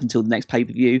up until the next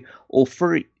pay-per-view, or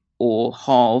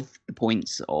halve the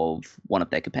points of one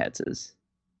of their competitors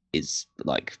is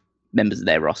like members of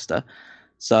their roster.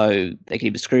 So they can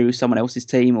either screw someone else's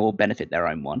team or benefit their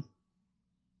own one.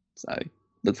 So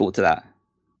look forward to that.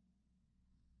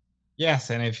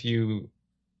 Yes, and if you...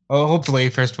 Well,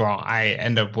 hopefully, first of all, I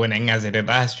end up winning as I did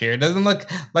last year. It doesn't look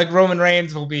like Roman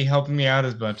Reigns will be helping me out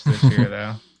as much this year,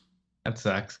 though. That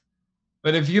sucks.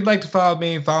 But if you'd like to follow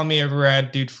me everywhere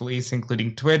at Dude Felice,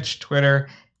 including Twitch, Twitter,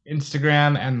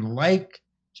 Instagram, and the like.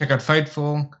 Check out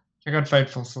Fightful. Check out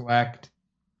Fightful Select.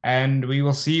 And we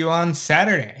will see you on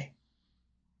Saturday.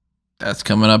 That's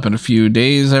coming up in a few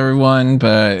days, everyone.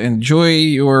 But enjoy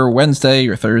your Wednesday,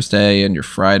 your Thursday, and your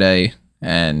Friday.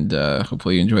 And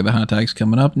hopefully you enjoy the hot tags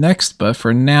coming up next. But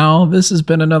for now, this has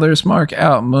been another Smark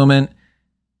Out Moment.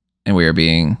 And we are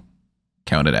being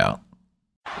counted out.